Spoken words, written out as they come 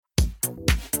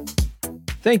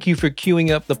Thank you for queuing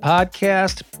up the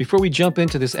podcast. Before we jump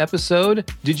into this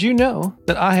episode, did you know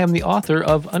that I am the author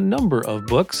of a number of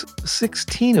books,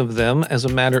 16 of them as a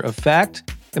matter of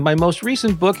fact, and my most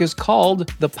recent book is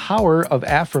called The Power of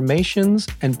Affirmations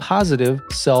and Positive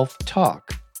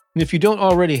Self-Talk. And if you don't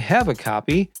already have a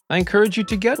copy, I encourage you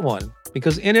to get one,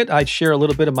 because in it I share a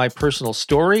little bit of my personal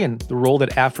story and the role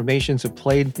that affirmations have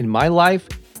played in my life.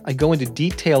 I go into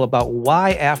detail about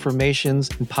why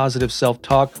affirmations and positive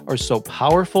self-talk are so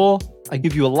powerful. I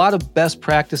give you a lot of best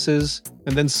practices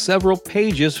and then several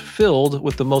pages filled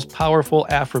with the most powerful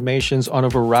affirmations on a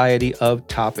variety of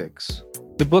topics.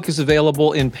 The book is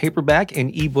available in paperback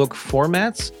and ebook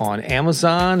formats on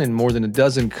Amazon in more than a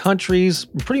dozen countries,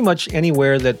 pretty much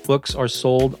anywhere that books are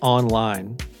sold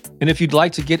online. And if you'd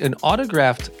like to get an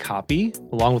autographed copy,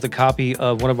 along with a copy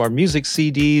of one of our music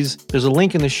CDs, there's a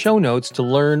link in the show notes to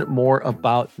learn more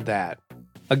about that.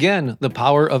 Again, The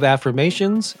Power of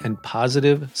Affirmations and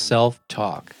Positive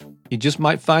Self-Talk. You just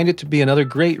might find it to be another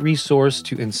great resource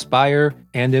to inspire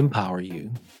and empower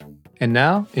you. And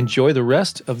now, enjoy the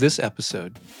rest of this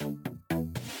episode.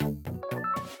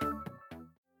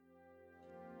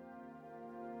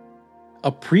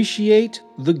 Appreciate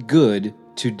the good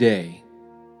today.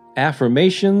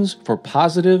 Affirmations for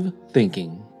positive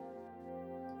thinking.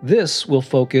 This will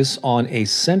focus on a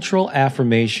central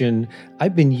affirmation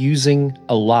I've been using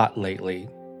a lot lately.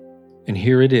 And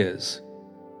here it is.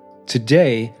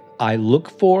 Today, I look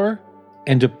for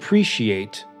and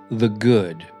appreciate the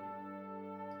good.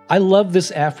 I love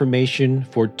this affirmation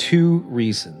for two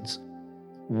reasons.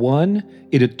 One,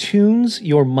 it attunes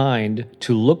your mind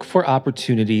to look for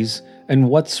opportunities and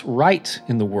what's right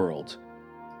in the world.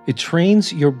 It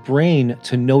trains your brain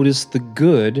to notice the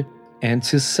good and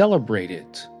to celebrate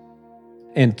it.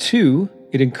 And two,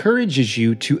 it encourages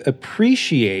you to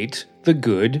appreciate the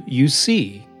good you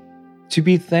see, to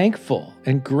be thankful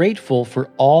and grateful for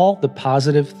all the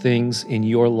positive things in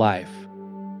your life.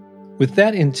 With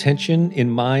that intention in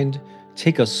mind,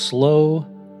 take a slow,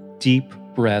 deep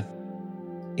breath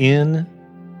in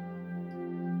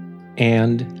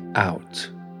and out.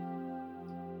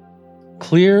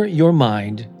 Clear your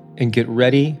mind and get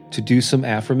ready to do some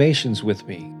affirmations with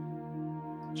me.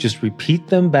 Just repeat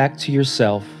them back to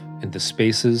yourself in the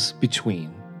spaces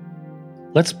between.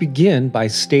 Let's begin by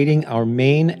stating our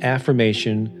main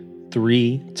affirmation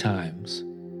 3 times.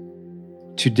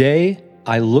 Today,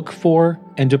 I look for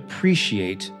and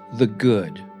appreciate the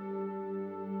good.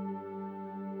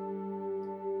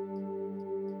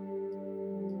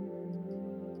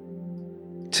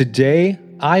 Today,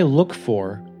 I look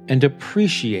for and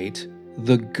appreciate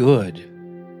the good.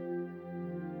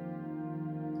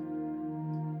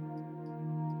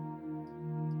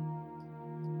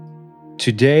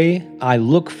 Today, I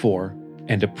look for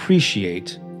and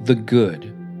appreciate the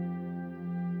good.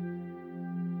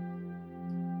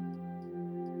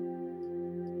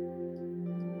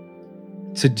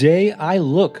 Today, I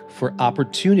look for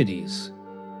opportunities.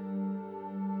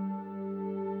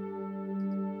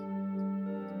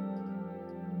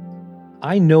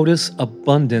 I notice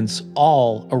abundance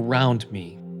all around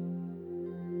me.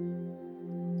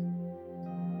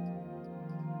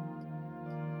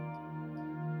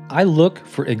 I look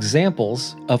for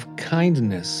examples of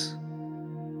kindness.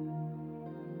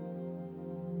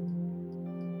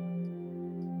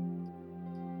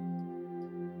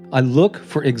 I look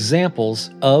for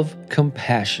examples of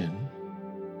compassion.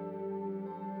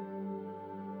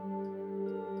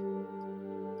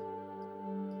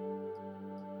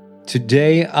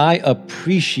 Today, I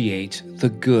appreciate the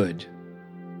good.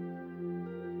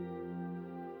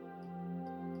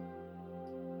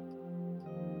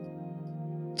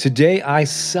 Today, I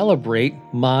celebrate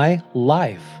my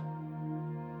life.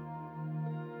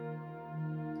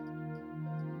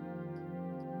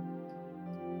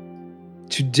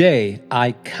 Today,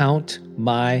 I count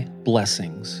my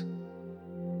blessings.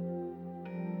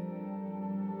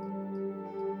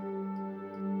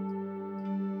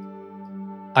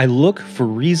 I look for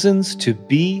reasons to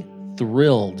be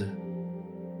thrilled.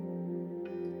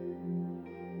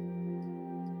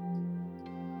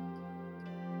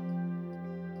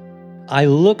 I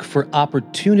look for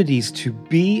opportunities to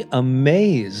be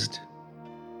amazed.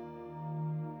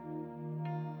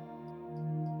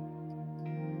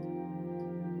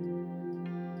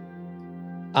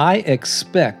 I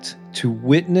expect to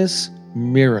witness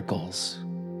miracles.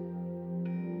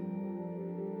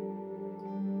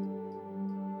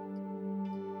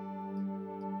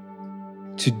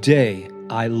 Today,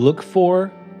 I look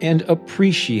for and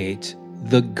appreciate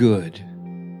the good.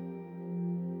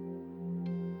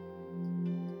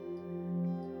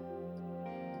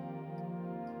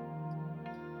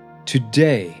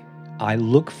 Today, I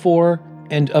look for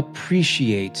and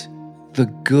appreciate the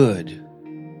good.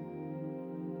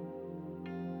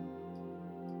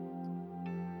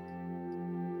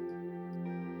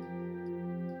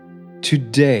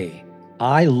 Today,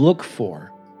 I look for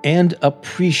and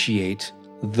appreciate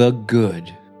the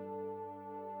good.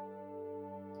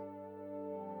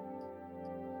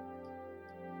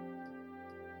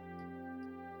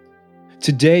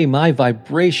 Today, my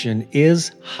vibration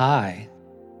is high.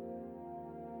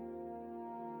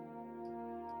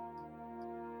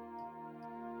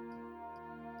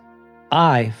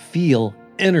 I feel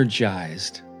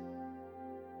energized.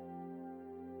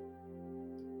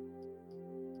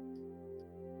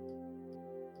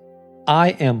 I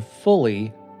am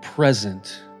fully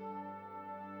present.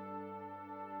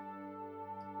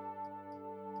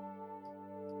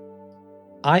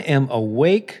 I am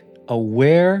awake,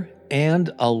 aware, and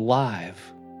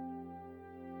alive.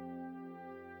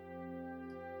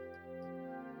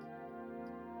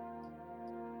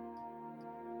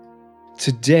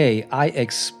 Today, I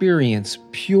experience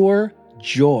pure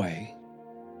joy.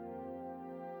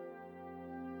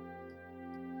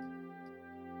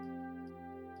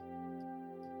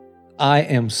 I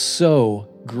am so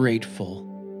grateful.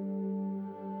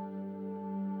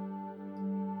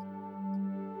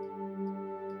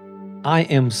 I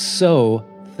am so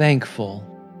thankful.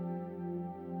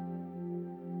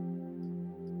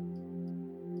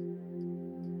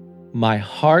 My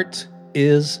heart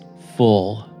is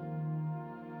full.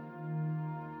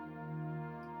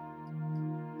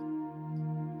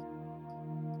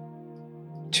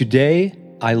 Today,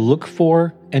 I look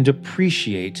for and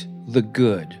appreciate the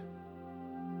good.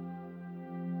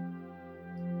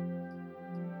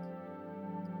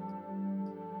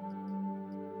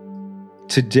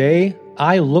 Today,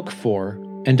 I look for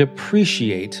and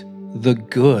appreciate the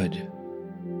good.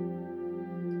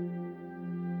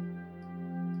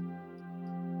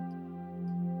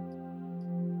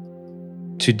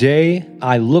 Today,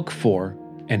 I look for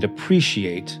and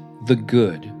appreciate the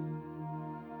good.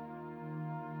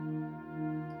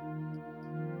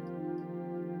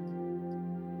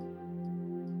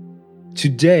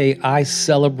 Today, I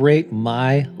celebrate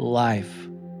my life.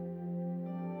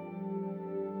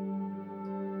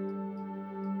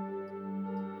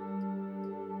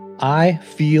 I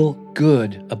feel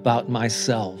good about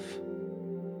myself.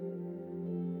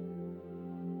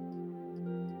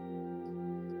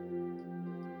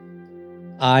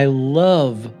 I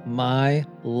love my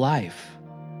life.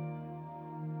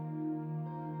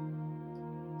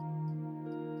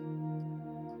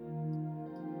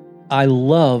 I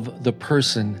love the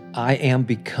person I am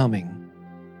becoming.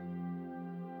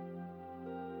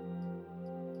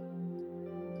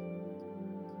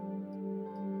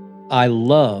 I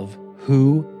love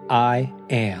who I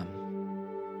am.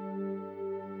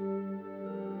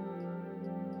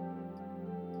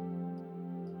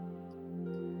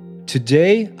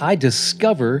 Today, I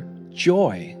discover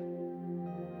joy.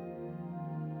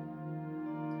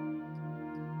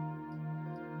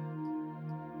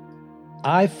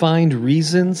 I find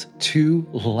reasons to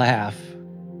laugh.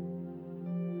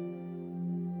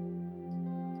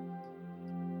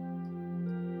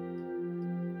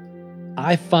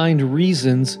 I find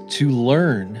reasons to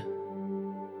learn.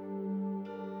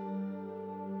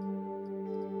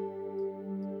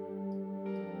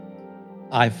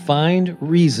 I find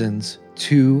reasons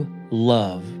to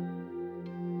love.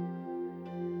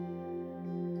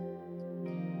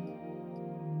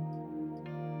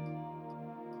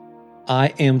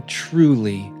 I am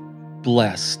truly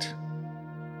blessed.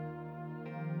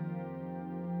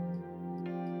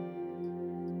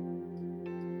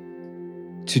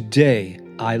 Today,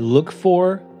 I look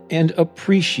for and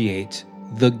appreciate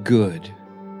the good.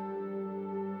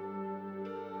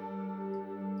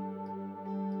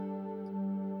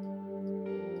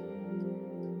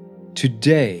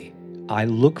 Today, I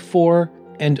look for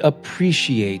and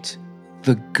appreciate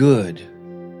the good.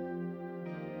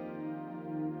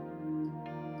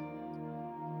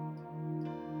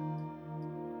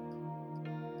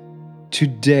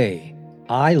 Today,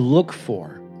 I look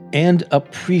for and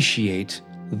appreciate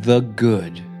the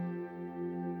good.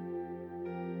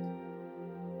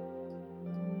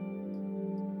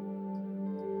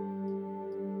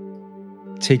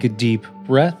 Take a deep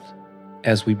breath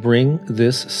as we bring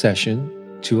this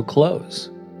session to a close.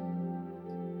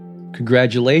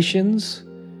 Congratulations,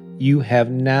 you have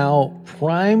now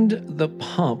primed the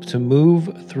pump to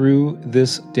move through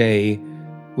this day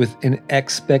with an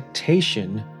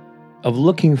expectation of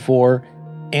looking for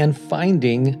and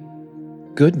finding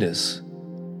goodness,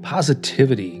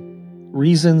 positivity,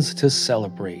 reasons to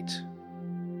celebrate.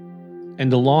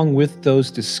 And along with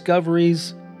those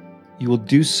discoveries, you will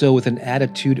do so with an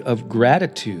attitude of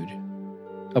gratitude,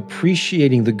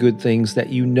 appreciating the good things that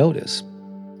you notice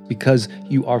because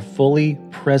you are fully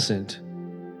present.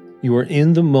 You are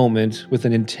in the moment with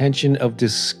an intention of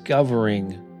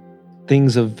discovering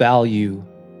things of value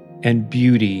and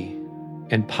beauty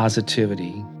and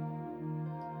positivity.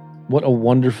 What a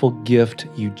wonderful gift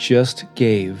you just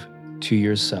gave to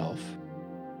yourself.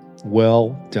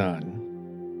 Well done.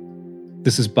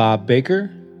 This is Bob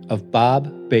Baker of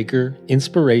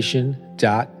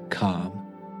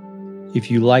bobbakerinspiration.com. If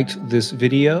you liked this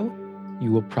video,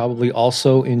 you will probably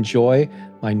also enjoy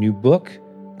my new book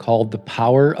called The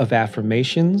Power of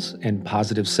Affirmations and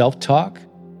Positive Self-Talk.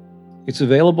 It's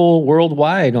available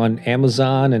worldwide on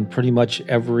Amazon and pretty much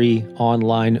every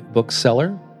online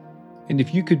bookseller. And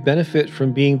if you could benefit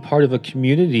from being part of a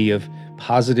community of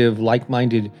positive,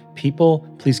 like-minded people,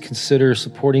 please consider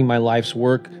supporting my life's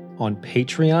work on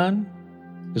Patreon.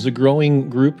 There's a growing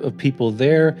group of people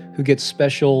there who get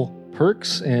special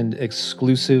perks and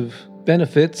exclusive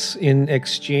benefits in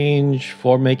exchange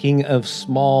for making a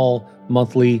small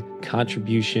monthly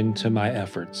contribution to my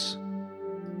efforts.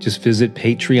 Just visit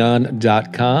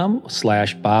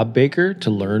patreon.com/Bob Baker to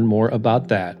learn more about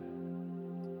that.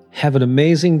 Have an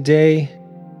amazing day.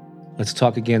 Let's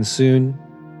talk again soon.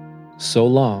 So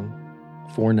long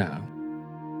for now.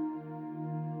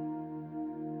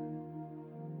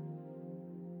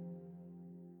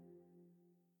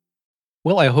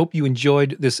 Well, I hope you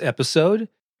enjoyed this episode.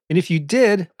 And if you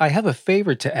did, I have a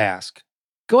favor to ask.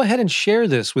 Go ahead and share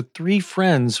this with 3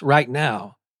 friends right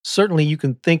now. Certainly, you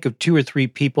can think of 2 or 3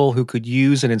 people who could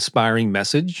use an inspiring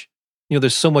message.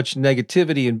 There's so much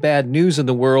negativity and bad news in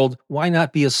the world. Why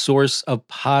not be a source of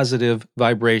positive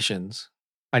vibrations?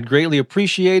 I'd greatly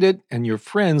appreciate it, and your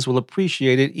friends will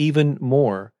appreciate it even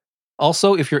more.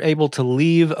 Also, if you're able to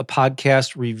leave a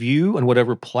podcast review on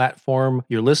whatever platform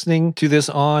you're listening to this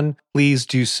on, please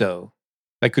do so.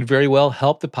 That could very well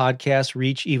help the podcast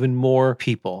reach even more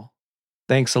people.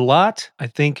 Thanks a lot. I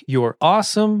think you're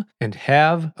awesome, and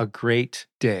have a great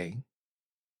day.